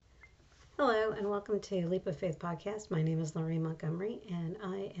Hello, and welcome to Leap of Faith podcast. My name is Lorraine Montgomery, and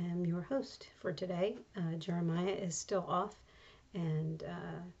I am your host for today. Jeremiah is still off and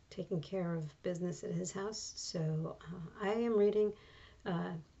taking care of business at his house, so I am reading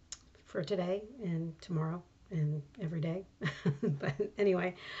for today and tomorrow and every day. But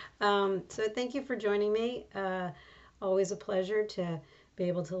anyway, so thank you for joining me. Always a pleasure to be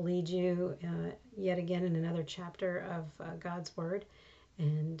able to lead you yet again in another chapter of God's Word.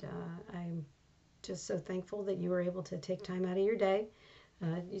 And I'm just so thankful that you were able to take time out of your day.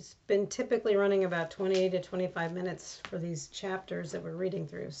 It's been typically running about 20 to 25 minutes for these chapters that we're reading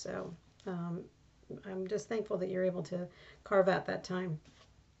through. So I'm just thankful that you're able to carve out that time.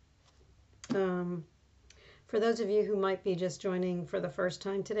 For those of you who might be just joining for the first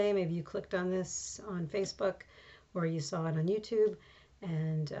time today, maybe you clicked on this on Facebook or you saw it on YouTube.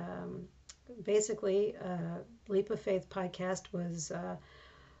 And basically, Leap of Faith podcast was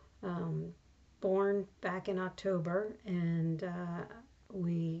born back in October, and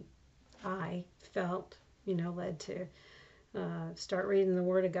I felt, led to start reading the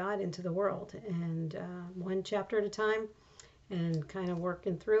Word of God into the world, and one chapter at a time, and kind of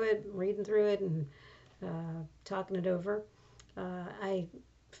working through it, reading through it, and talking it over. I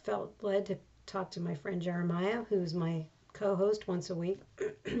felt led to talk to my friend Jeremiah, who's my co-host once a week,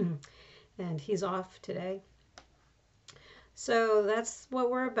 and he's off today. So that's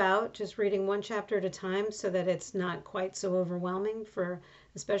what we're about, just reading one chapter at a time so that it's not quite so overwhelming,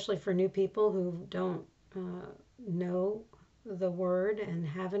 especially for new people who don't know the Word and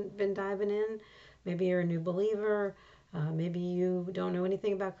haven't been diving in. Maybe you're a new believer, maybe you don't know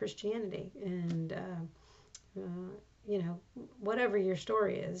anything about Christianity, and whatever your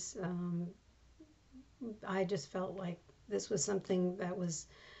story is, I just felt like this was something that was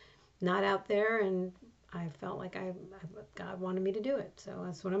not out there, and I felt like God wanted me to do it. So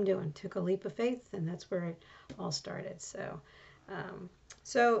that's what I'm doing. Took a leap of faith, and that's where it all started. So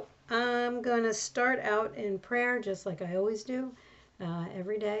I'm going to start out in prayer, just like I always do,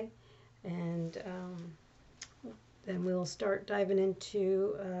 every day. And then we'll start diving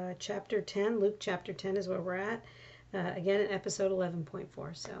into chapter 10. Luke chapter 10 is where we're at. Again, in episode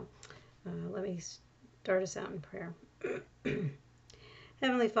 11.4. So let me start us out in prayer.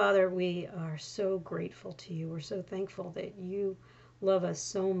 Heavenly Father, we are so grateful to you. We're so thankful that you love us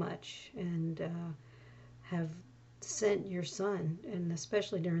so much and have sent your Son, and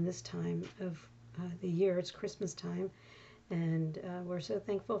especially during this time of the year, it's Christmas time, and we're so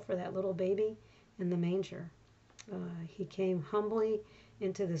thankful for that little baby in the manger. He came humbly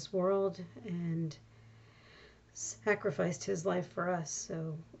into this world and sacrificed his life for us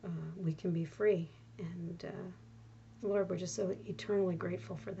so we can be free. And Lord, we're just so eternally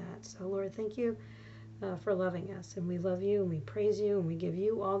grateful for that. So, Lord, thank you for loving us. And we love you, and we praise you, and we give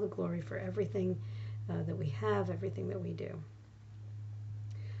you all the glory for everything that we have, everything that we do.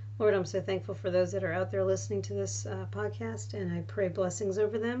 Lord, I'm so thankful for those that are out there listening to this podcast, and I pray blessings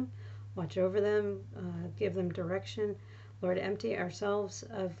over them, watch over them, give them direction. Lord, empty ourselves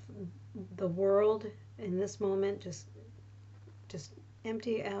of the world in this moment. Just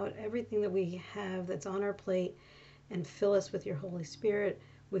empty out everything that we have that's on our plate, and fill us with your Holy Spirit,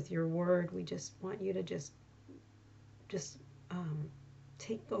 with your Word. We just want you to just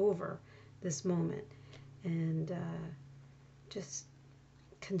take over this moment and just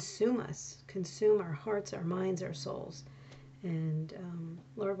consume us, consume our hearts, our minds, our souls. And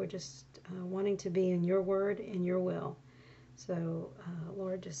Lord, we're just wanting to be in your Word and your will. So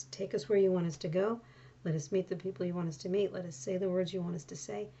Lord, just take us where you want us to go. Let us meet the people you want us to meet. Let us say the words you want us to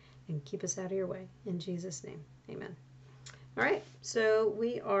say, and keep us out of your way. In Jesus' name, amen. All right, so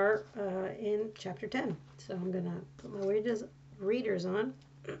we are in chapter 10. So I'm going to put my readers on,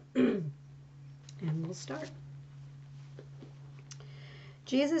 and we'll start.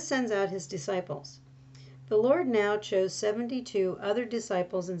 Jesus sends out his disciples. The Lord now chose 72 other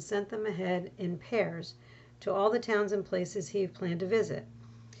disciples and sent them ahead in pairs to all the towns and places he planned to visit.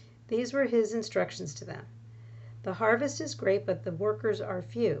 These were his instructions to them. The harvest is great, but the workers are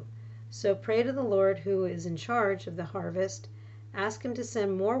few. So pray to the Lord who is in charge of the harvest. Ask him to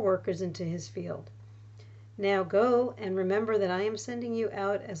send more workers into his field. Now go and remember that I am sending you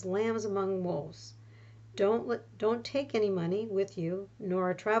out as lambs among wolves. Don't take any money with you, nor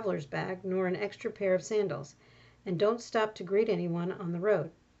a traveler's bag, nor an extra pair of sandals, and don't stop to greet anyone on the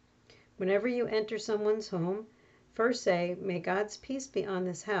road. Whenever you enter someone's home, first say, "May God's peace be on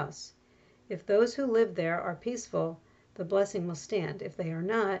this house." If those who live there are peaceful, the blessing will stand. If they are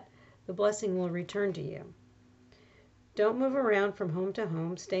not, the blessing will return to you. Don't move around from home to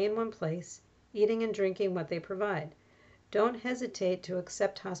home. Stay in one place, eating and drinking what they provide. Don't hesitate to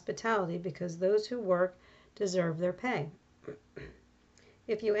accept hospitality because those who work deserve their pay.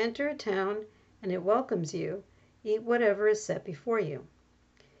 If you enter a town and it welcomes you, eat whatever is set before you.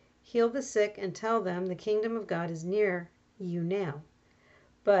 Heal the sick and tell them the kingdom of God is near you now.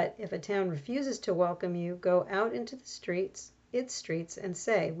 But if a town refuses to welcome you, go out into its streets, and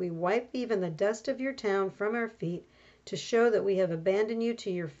say, we wipe even the dust of your town from our feet to show that we have abandoned you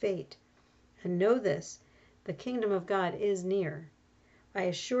to your fate. And know this, the kingdom of God is near. I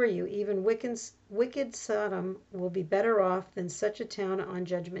assure you, even wicked Sodom will be better off than such a town on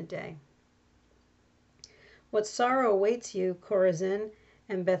Judgment Day. What sorrow awaits you, Chorazin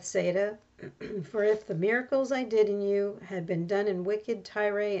and Bethsaida, for if the miracles I did in you had been done in wicked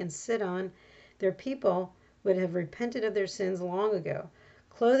Tyre and Sidon, their people would have repented of their sins long ago,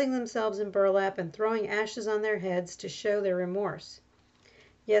 clothing themselves in burlap and throwing ashes on their heads to show their remorse.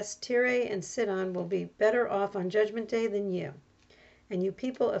 Yes, Tyre and Sidon will be better off on Judgment Day than you. And you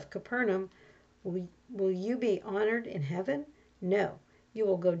people of Capernaum, will you be honored in heaven? No, you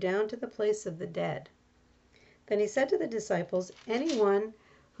will go down to the place of the dead. Then he said to the disciples, anyone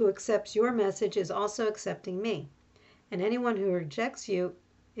who accepts your message is also accepting me, and anyone who rejects you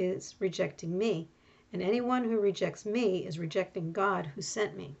is rejecting me, and anyone who rejects me is rejecting God who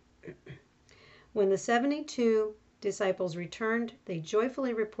sent me. When the 72 disciples returned, they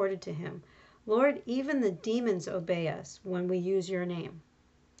joyfully reported to him, Lord, even the demons obey us when we use your name.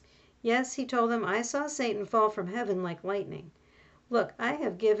 Yes, he told them, I saw Satan fall from heaven like lightning. Look, I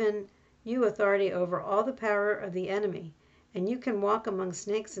have given you authority over all the power of the enemy, and you can walk among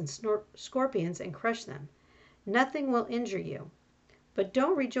snakes and scorpions and crush them. Nothing will injure you. But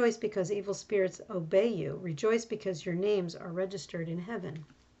don't rejoice because evil spirits obey you. Rejoice because your names are registered in heaven.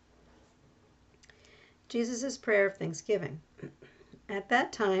 Jesus' prayer of thanksgiving. At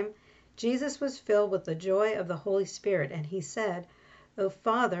that time, Jesus was filled with the joy of the Holy Spirit, and he said, O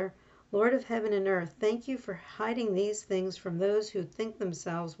Father, Lord of heaven and earth, thank you for hiding these things from those who think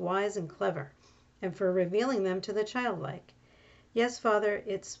themselves wise and clever, and for revealing them to the childlike. Yes, Father,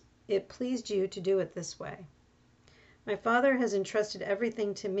 it pleased you to do it this way. My Father has entrusted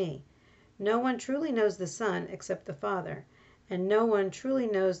everything to me. No one truly knows the Son except the Father, and no one truly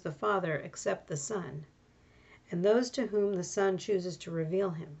knows the Father except the Son, and those to whom the Son chooses to reveal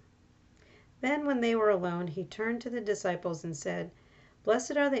him. Then when they were alone, he turned to the disciples and said,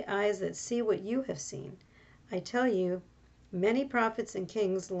 Blessed are the eyes that see what you have seen. I tell you, many prophets and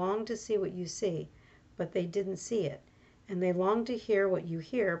kings longed to see what you see, but they didn't see it, and they longed to hear what you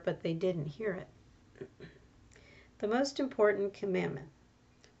hear, but they didn't hear it. The most important commandment.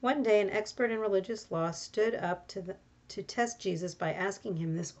 One day, an expert in religious law stood up to test Jesus by asking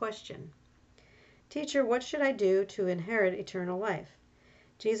him this question. Teacher, what should I do to inherit eternal life?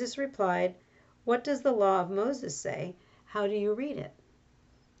 Jesus replied, What does the law of Moses say? How do you read it?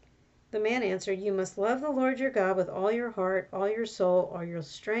 The man answered, You must love the Lord your God with all your heart, all your soul, all your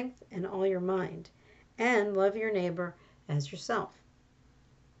strength, and all your mind, and love your neighbor as yourself.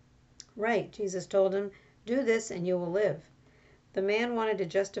 Right, Jesus told him, do this and you will live. The man wanted to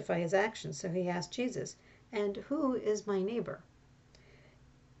justify his actions, so he asked Jesus, And who is my neighbor?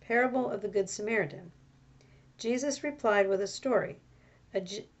 Parable of the Good Samaritan. Jesus replied with a story.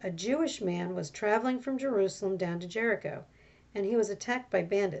 A Jewish man was traveling from Jerusalem down to Jericho, and he was attacked by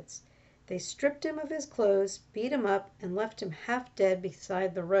bandits. They stripped him of his clothes, beat him up, and left him half dead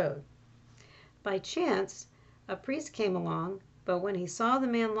beside the road. By chance, a priest came along, but when he saw the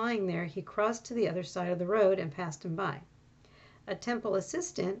man lying there, he crossed to the other side of the road and passed him by. A temple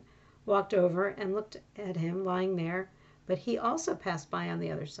assistant walked over and looked at him lying there, but he also passed by on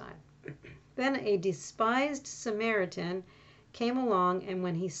the other side. Then a despised Samaritan came along, and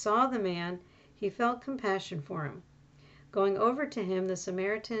when he saw the man, he felt compassion for him. Going over to him, the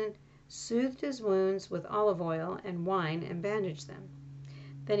Samaritan soothed his wounds with olive oil and wine and bandaged them.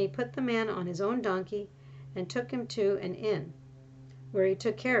 Then he put the man on his own donkey and took him to an inn, where he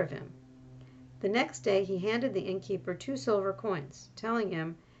took care of him. The next day he handed the innkeeper 2 silver coins, telling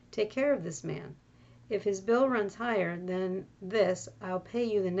him, Take care of this man. If his bill runs higher than this, I'll pay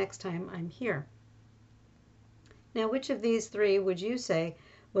you the next time I'm here. Now, which of these 3 would you say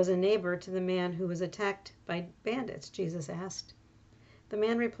was a neighbor to the man who was attacked by bandits? Jesus asked. The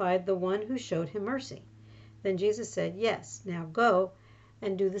man replied, The one who showed him mercy. Then Jesus said, Yes, now go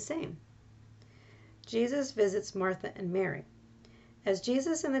and do the same. Jesus visits Martha and Mary. As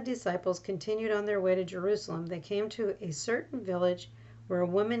Jesus and the disciples continued on their way to Jerusalem, they came to a certain village where a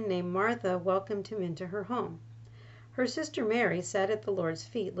woman named Martha welcomed him into her home. Her sister Mary sat at the Lord's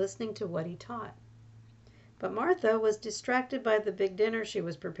feet listening to what he taught. But Martha was distracted by the big dinner she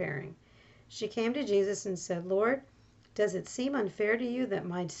was preparing. She came to Jesus and said, Lord, Does it seem unfair to you that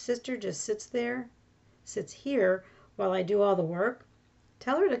my sister just sits here while I do all the work?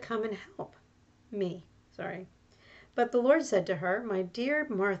 Tell her to come and help me. Sorry. But the Lord said to her, My dear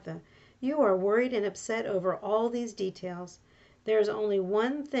Martha, you are worried and upset over all these details. There is only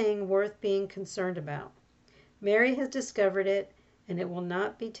one thing worth being concerned about. Mary has discovered it, and it will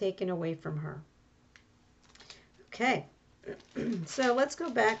not be taken away from her. Okay, so let's go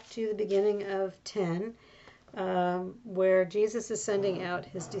back to the beginning of 10, where Jesus is sending out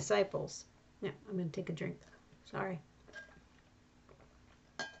his disciples. Yeah, I'm going to take a drink. Sorry.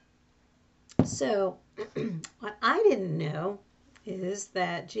 So, what I didn't know is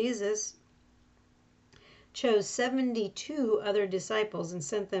that Jesus chose 72 other disciples and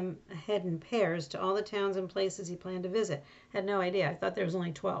sent them ahead in pairs to all the towns and places he planned to visit. Had no idea. I thought there was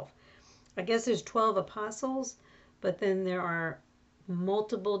only 12. I guess there's 12 apostles, but then there are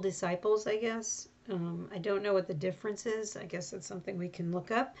multiple disciples, I guess. I don't know what the difference is. I guess that's something we can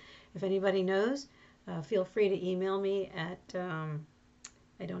look up. If anybody knows, feel free to email me at,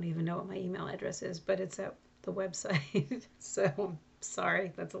 I don't even know what my email address is, but it's at the website. So,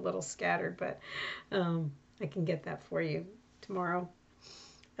 sorry, that's a little scattered, but I can get that for you tomorrow.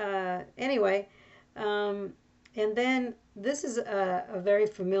 Anyway, and then this is a very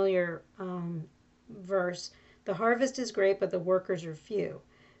familiar verse. The harvest is great, but the workers are few.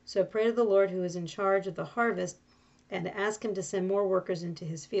 So pray to the Lord who is in charge of the harvest and ask him to send more workers into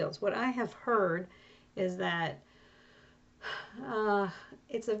his fields. What I have heard is that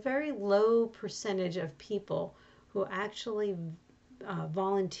it's a very low percentage of people who actually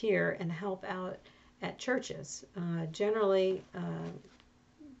volunteer and help out at churches. Generally,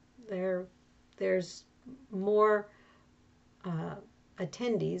 there's more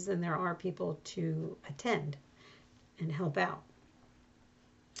attendees than there are people to attend and help out.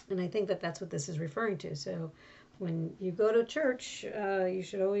 And I think that that's what this is referring to. So when you go to church, you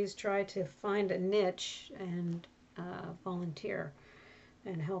should always try to find a niche and volunteer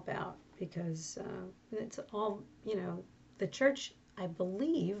and help out, because it's all, the church, I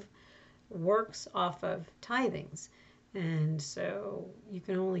believe, works off of tithings. And so you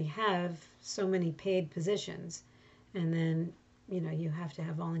can only have so many paid positions. And then, you have to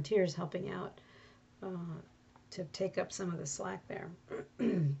have volunteers helping out to take up some of the slack there.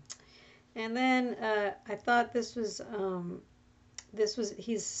 And then I thought this was,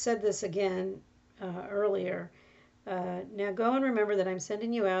 he's said this again earlier. Now go and remember that I'm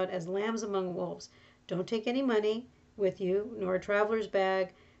sending you out as lambs among wolves. Don't take any money with you, nor a traveler's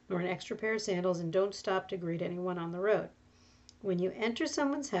bag, nor an extra pair of sandals, and don't stop to greet anyone on the road. When you enter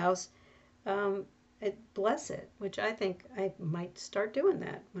someone's house, bless it, which I think I might start doing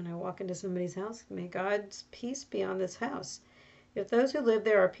that when I walk into somebody's house. May God's peace be on this house. If those who live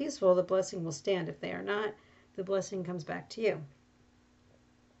there are peaceful, the blessing will stand. If they are not, the blessing comes back to you.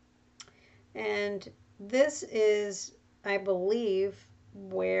 And this is, I believe,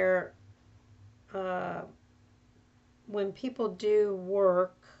 where when people do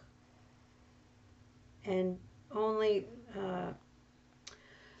work and only,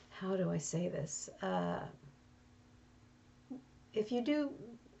 how do I say this?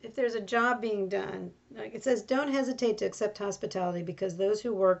 If there's a job being done, like it says, don't hesitate to accept hospitality because those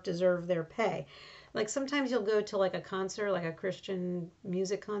who work deserve their pay. Like sometimes you'll go to like a concert, like a Christian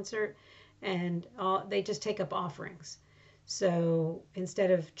music concert, and they just take up offerings. So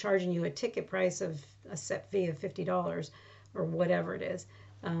instead of charging you a ticket price of a set fee of $50 or whatever it is,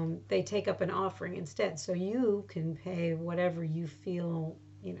 they take up an offering instead. So you can pay whatever you feel,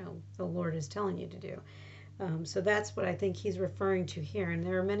 the Lord is telling you to do. So that's what I think he's referring to here. And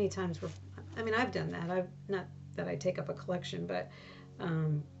there are many times where, I've done that. I've not that I take up a collection, but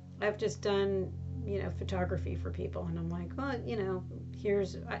I've just done, photography for people. And I'm like, well, I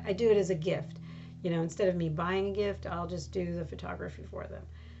do it as a gift. Instead of me buying a gift, I'll just do the photography for them.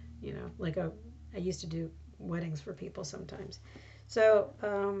 I used to do weddings for people sometimes. So,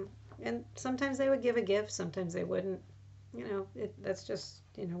 and sometimes they would give a gift, sometimes they wouldn't. That's just,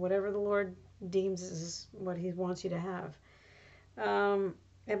 whatever the Lord deems is what he wants you to have.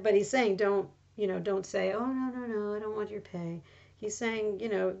 But he's saying, don't say, oh, no, I don't want your pay. He's saying,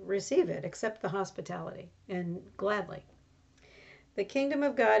 receive it, accept the hospitality, and gladly. The kingdom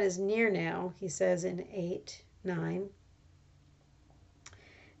of God is near now, he says in 8:9.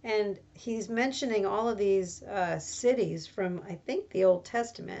 And he's mentioning all of these cities from, I think, the Old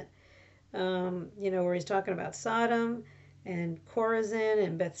Testament, where he's talking about Sodom and Chorazin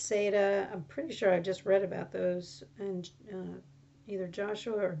and Bethsaida. I'm pretty sure I've just read about those in either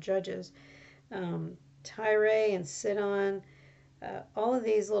Joshua or Judges. Tyre and Sidon, all of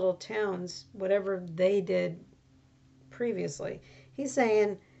these little towns, whatever they did previously. He's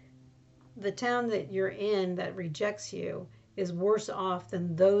saying the town that you're in that rejects you is worse off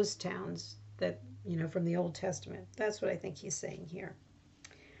than those towns that, from the Old Testament. That's what I think he's saying here.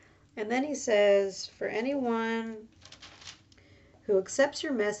 And then he says, for anyone who accepts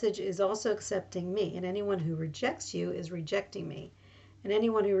your message is also accepting me, and anyone who rejects you is rejecting me, and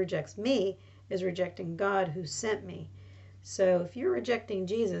anyone who rejects me is rejecting God who sent me. So if you're rejecting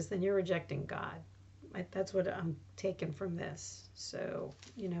Jesus, then you're rejecting God. That's what I'm taking from this. So,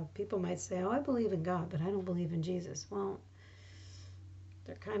 people might say, oh, I believe in God, but I don't believe in Jesus. Well,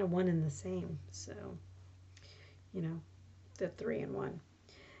 they're kind of one and the same. So, the 3 in 1.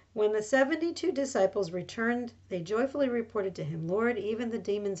 When the 72 disciples returned, they joyfully reported to him, Lord, even the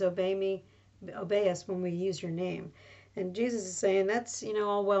demons obey us when we use your name. And Jesus is saying, that's,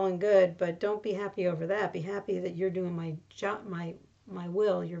 all well and good, but don't be happy over that. Be happy that you're doing my job, my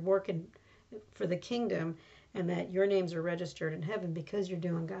will. You're working for the kingdom, and that your names are registered in heaven because you're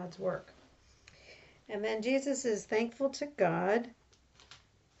doing God's work. And then Jesus is thankful to God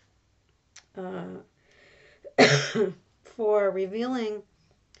for revealing.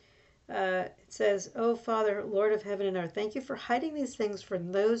 It says, "Oh Father, Lord of heaven and earth, thank you for hiding these things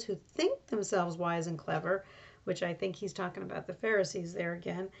from those who think themselves wise and clever," which I think he's talking about the Pharisees there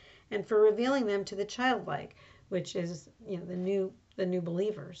again, "and for revealing them to the childlike," which is the new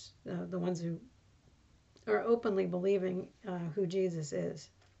believers, the ones who are openly believing who Jesus is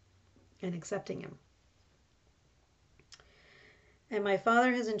and accepting him. "And my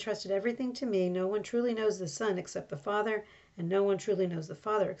Father has entrusted everything to me. No one truly knows the Son except the Father, and no one truly knows the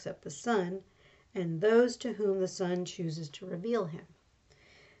Father except the Son, and those to whom the Son chooses to reveal him.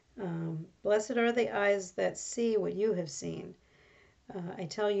 Blessed are the eyes that see what you have seen. I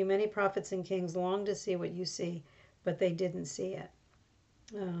tell you, many prophets and kings longed to see what you see, but they didn't see it."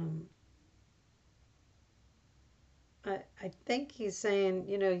 I think he's saying,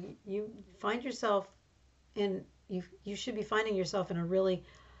 you find yourself in, you should be finding yourself in a really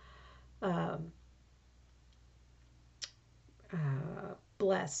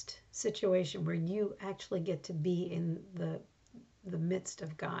blessed situation where you actually get to be in the midst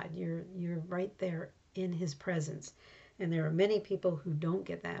of God. You're right there in his presence. And there are many people who don't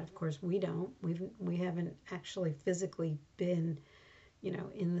get that. Of course, we don't. We haven't actually physically been,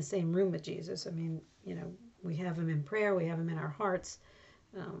 in the same room with Jesus. I mean, we have him in prayer, we have him in our hearts.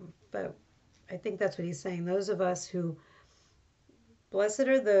 But I think that's what he's saying. Those of us who, blessed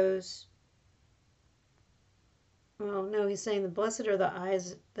are those, well, no, he's saying the blessed are the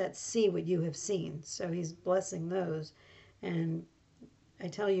eyes that see what you have seen. So he's blessing those. And I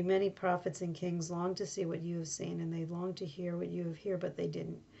tell you, many prophets and kings long to see what you have seen, and they long to hear what you have heard, but they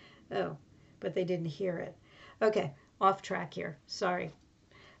didn't. Oh, but they didn't hear it. Okay, off track here. Sorry.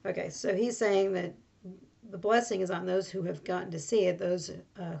 Okay, so he's saying that the blessing is on those who have gotten to see it, those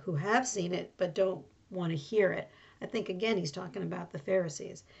who have seen it but don't want to hear it. I think, again, he's talking about the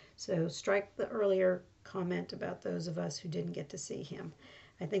Pharisees. So strike the earlier comment about those of us who didn't get to see him.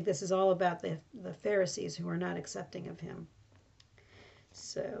 I think this is all about the Pharisees who are not accepting of him.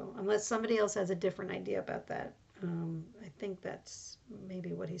 So unless somebody else has a different idea about that, I think that's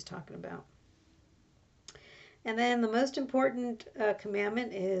maybe what he's talking about. And then the most important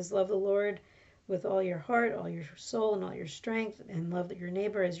commandment is love the Lord with all your heart, all your soul, and all your strength, and love your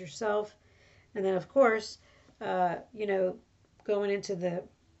neighbor as yourself. And then, of course, going into the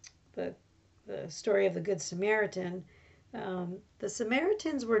story of the Good Samaritan, the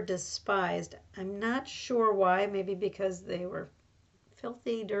Samaritans were despised. I'm not sure why. Maybe because they were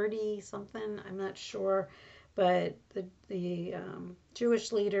filthy, dirty, something. I'm not sure. But the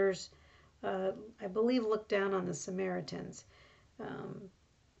Jewish leaders, I believe, looked down on the Samaritans.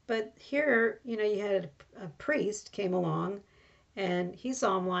 But here, you had a priest came along, and he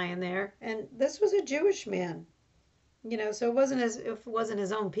saw him lying there, and this was a Jewish man, so it wasn't as if it wasn't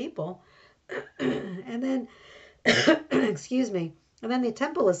his own people. And then, excuse me, and then the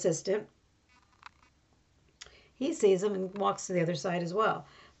temple assistant, he sees him and walks to the other side as well.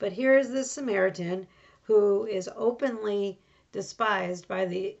 But here is this Samaritan who is openly despised by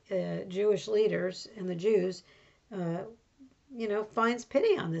the Jewish leaders and the Jews. Finds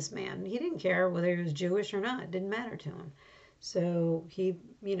pity on this man. He didn't care whether he was Jewish or not. It didn't matter to him. So he,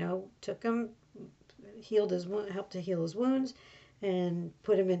 took him, helped to heal his wounds, and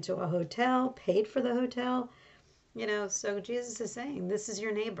put him into a hotel, paid for the hotel. So Jesus is saying, this is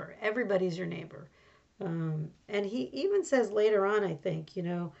your neighbor. Everybody's your neighbor. And he even says later on, I think,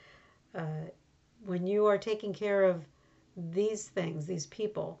 when you are taking care of these things, these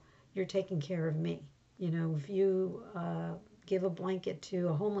people, you're taking care of me. If you give a blanket to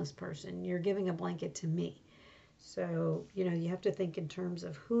a homeless person, you're giving a blanket to me. So, you have to think in terms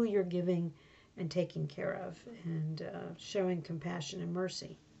of who you're giving and taking care of, and showing compassion and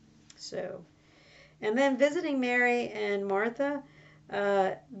mercy. So, and then visiting Mary and Martha.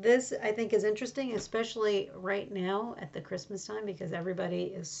 This I think is interesting, especially right now at the Christmas time, because everybody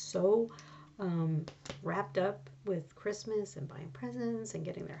is so um, wrapped up with Christmas and buying presents and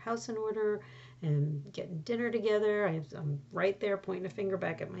getting their house in order and getting dinner together. I'm right there pointing a finger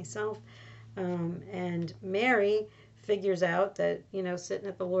back at myself. And Mary figures out that, sitting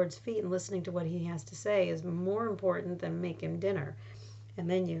at the Lord's feet and listening to what he has to say is more important than making dinner. And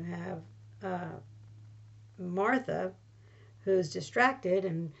then you have Martha, who's distracted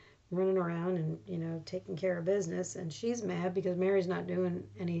and running around and, taking care of business. And she's mad because Mary's not doing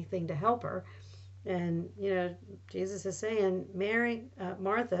anything to help her. And, Jesus is saying,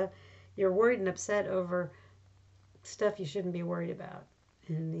 Martha, you're worried and upset over stuff you shouldn't be worried about.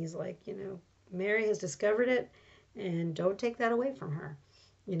 And he's like, Mary has discovered it, and don't take that away from her,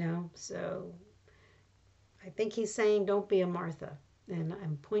 So I think he's saying, don't be a Martha. And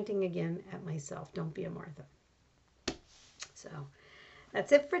I'm pointing again at myself. Don't be a Martha. So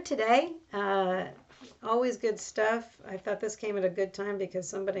that's it for today. Always good stuff. I thought this came at a good time because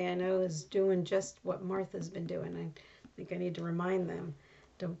somebody I know is doing just what Martha's been doing. I think I need to remind them,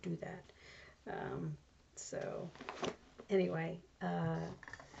 don't do that. So anyway,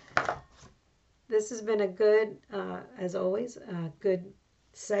 this has been a good, as always, good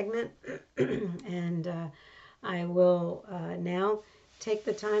segment. And I will now take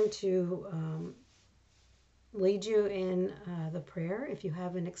the time to lead you in the prayer. If you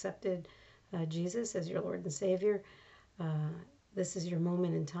haven't accepted Jesus as your Lord and Savior, this is your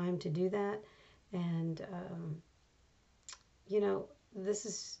moment in time to do that. And, this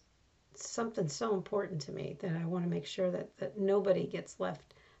is something so important to me that I want to make sure that nobody gets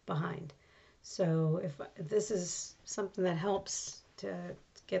left behind. So if this is something that helps to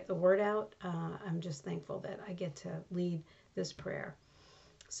get the word out, I'm just thankful that I get to lead this prayer.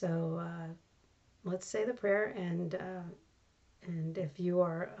 So let's say the prayer, and if you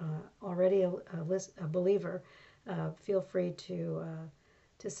are already a believer, feel free to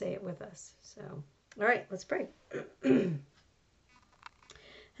say it with us. So, all right, let's pray.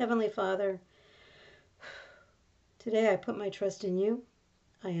 Heavenly Father, today I put my trust in you.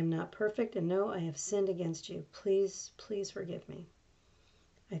 I am not perfect, and no, I have sinned against you. Please, please forgive me.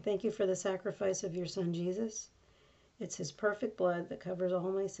 I thank you for the sacrifice of your Son, Jesus. It's his perfect blood that covers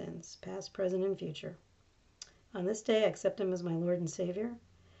all my sins, past, present, and future. On this day, I accept him as my Lord and Savior,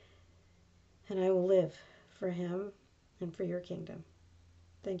 and I will live for him and for your kingdom.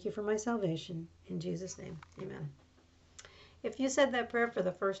 Thank you for my salvation. In Jesus' name, amen. If you said that prayer for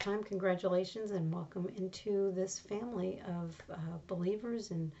the first time, congratulations and welcome into this family of believers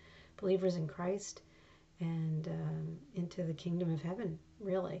and believers in Christ, and into the kingdom of heaven,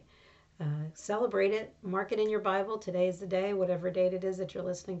 really. Celebrate it. Mark it in your Bible. Today is the day, whatever date it is that you're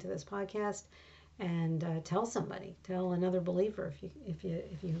listening to this podcast, and tell somebody. Tell another believer if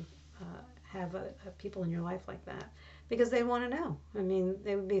you have people in your life like that, because they want to know. I mean,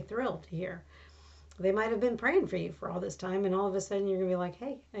 they would be thrilled to hear. They might have been praying for you for all this time, and all of a sudden you're going to be like,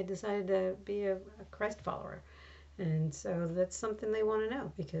 hey, I decided to be a Christ follower. And so that's something they want to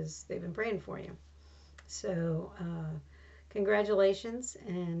know because they've been praying for you. So congratulations,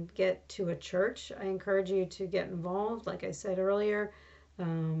 and get to a church. I encourage you to get involved. Like I said earlier,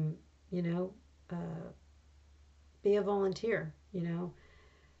 be a volunteer,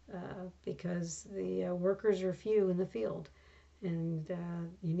 because the workers are few in the field, and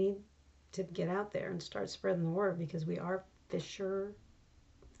you need to get out there and start spreading the word, because we are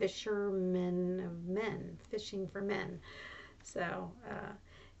fishermen of men, fishing for men. So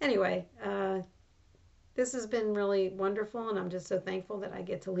anyway, this has been really wonderful, and I'm just so thankful that I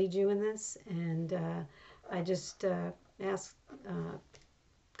get to lead you in this. And I just ask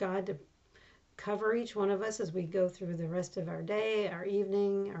God to cover each one of us as we go through the rest of our day, our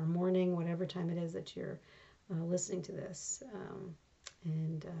evening, our morning, whatever time it is that you're listening to this.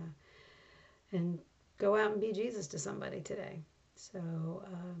 And go out and be Jesus to somebody today. So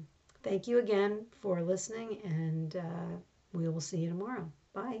thank you again for listening, and we will see you tomorrow.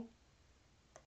 Bye.